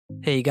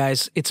Hey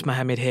guys, it's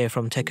Mohammed here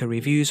from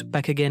tekkerreviews,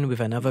 back again with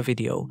another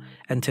video,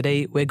 and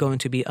today we're going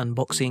to be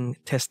unboxing,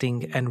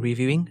 testing and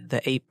reviewing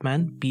the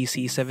Apeman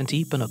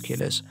BC70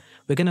 Binoculars.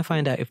 We're going to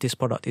find out if this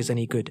product is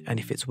any good and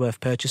if it's worth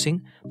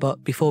purchasing,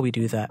 but before we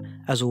do that,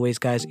 as always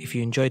guys, if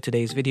you enjoyed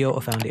today's video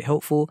or found it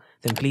helpful,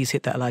 then please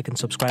hit that like and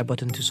subscribe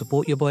button to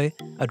support your boy.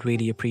 I'd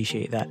really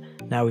appreciate that.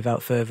 Now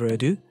without further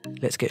ado,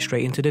 let's get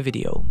straight into the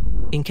video.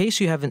 In case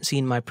you haven't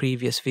seen my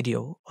previous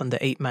video on the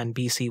Apeman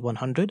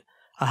BC100,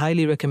 I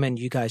highly recommend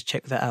you guys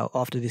check that out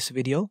after this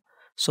video.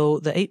 So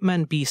the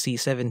Apeman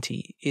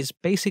BC70 is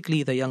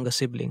basically the younger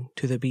sibling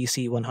to the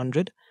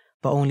BC100,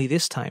 but only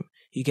this time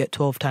you get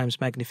 12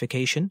 times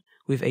magnification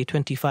with a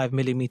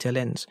 25mm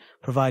lens,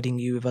 providing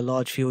you with a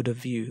large field of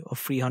view of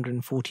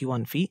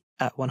 341 feet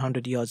at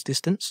 100 yards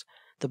distance.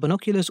 The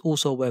binoculars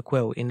also work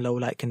well in low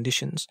light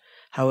conditions.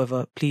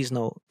 However, please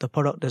note, the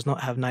product does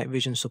not have night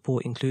vision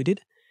support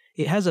included.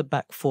 It has a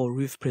back 4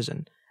 roof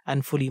prison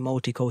and fully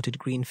multi-coated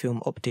green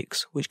film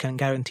optics, which can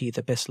guarantee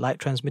the best light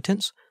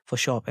transmittance for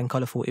sharp and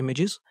colourful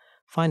images.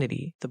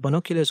 Finally, the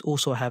binoculars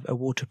also have a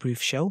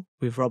waterproof shell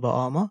with rubber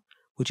armour,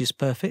 which is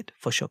perfect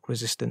for shock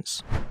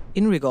resistance.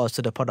 In regards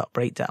to the product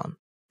breakdown,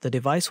 the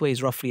device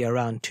weighs roughly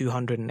around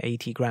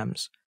 280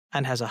 grams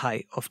and has a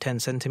height of 10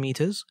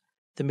 centimeters.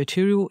 The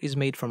material is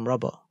made from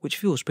rubber, which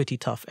feels pretty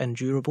tough and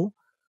durable.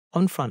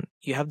 On front,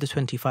 you have the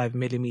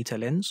 25mm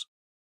lens.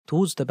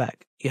 Towards the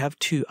back, you have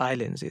 2 eye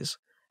lenses,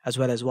 as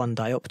well as 1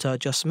 diopter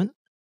adjustment,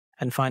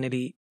 and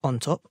finally, on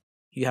top,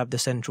 you have the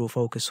central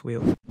focus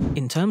wheel.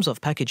 In terms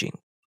of packaging,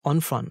 on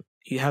front,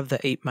 you have the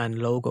Apeman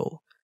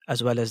logo,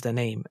 as well as the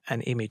name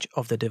and image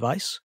of the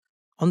device.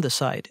 On the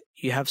side,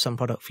 you have some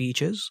product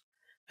features,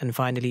 and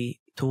finally,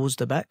 towards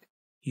the back,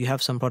 you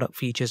have some product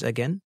features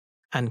again,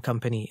 and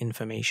company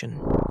information.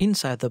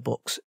 Inside the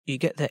box, you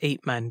get the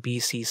Apeman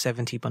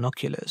BC70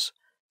 Binoculars,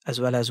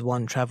 as well as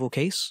 1 travel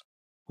case,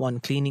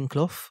 1 cleaning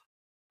cloth,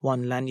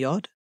 1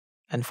 lanyard,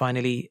 and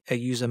finally a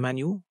user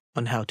manual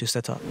on how to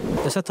set up.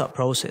 The setup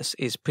process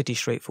is pretty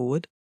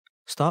straightforward.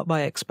 Start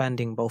by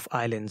expanding both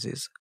eye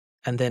lenses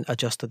and then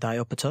adjust the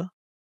diopter,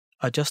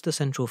 adjust the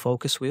central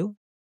focus wheel,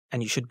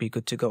 and you should be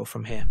good to go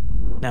from here.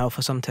 Now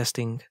for some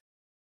testing.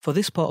 For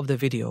this part of the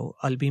video,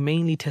 I'll be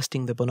mainly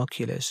testing the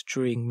binoculars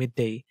during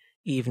midday,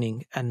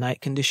 evening and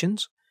night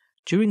conditions.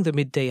 During the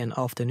midday and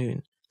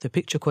afternoon, the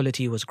picture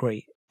quality was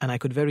great and I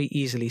could very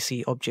easily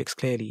see objects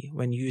clearly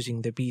when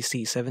using the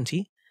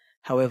BC70.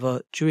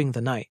 However, during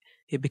the night,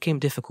 it became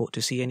difficult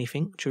to see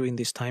anything during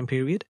this time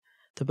period.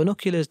 The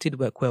binoculars did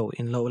work well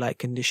in low light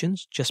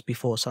conditions just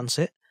before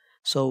sunset,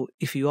 so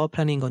if you are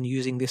planning on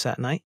using this at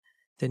night,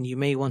 then you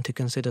may want to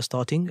consider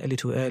starting a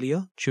little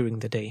earlier during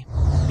the day.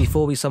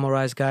 Before we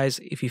summarize guys,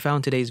 if you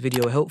found today's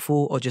video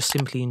helpful or just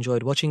simply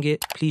enjoyed watching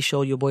it, please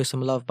show your boy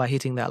some love by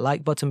hitting that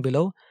like button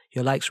below.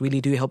 Your likes really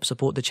do help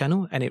support the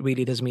channel and it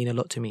really does mean a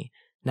lot to me.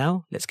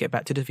 Now, let's get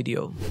back to the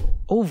video.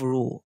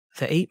 Overall,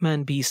 the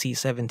Apeman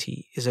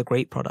BC70 is a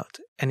great product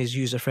and is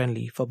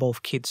user-friendly for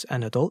both kids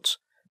and adults.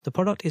 The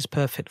product is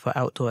perfect for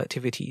outdoor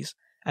activities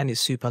and is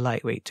super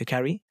lightweight to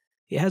carry.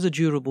 It has a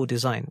durable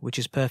design which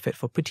is perfect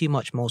for pretty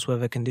much most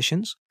weather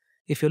conditions.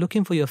 If you're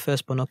looking for your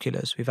first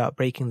binoculars without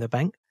breaking the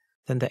bank,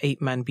 then the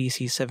Apeman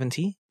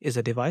BC70 is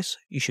a device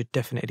you should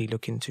definitely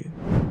look into.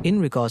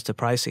 In regards to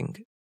pricing,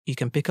 you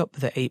can pick up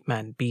the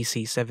Apeman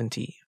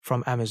BC70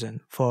 from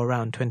Amazon for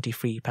around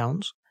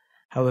 £23.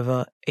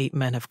 However,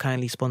 Apeman have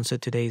kindly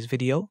sponsored today's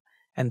video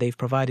and they've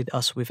provided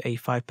us with a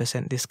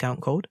 5%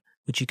 discount code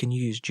which you can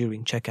use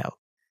during checkout.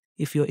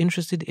 If you're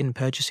interested in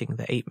purchasing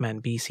the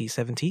Apeman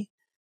BC70,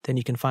 then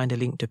you can find a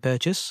link to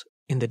purchase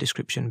in the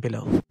description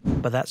below.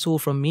 But that's all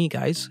from me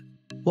guys.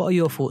 What are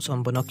your thoughts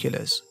on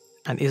binoculars?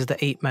 And is the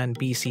Apeman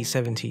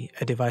BC70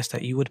 a device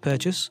that you would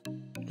purchase?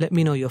 Let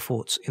me know your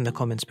thoughts in the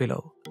comments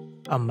below.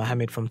 I'm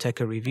Mohammed from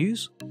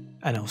tekkerreviews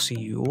and I'll see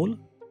you all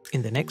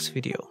in the next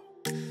video.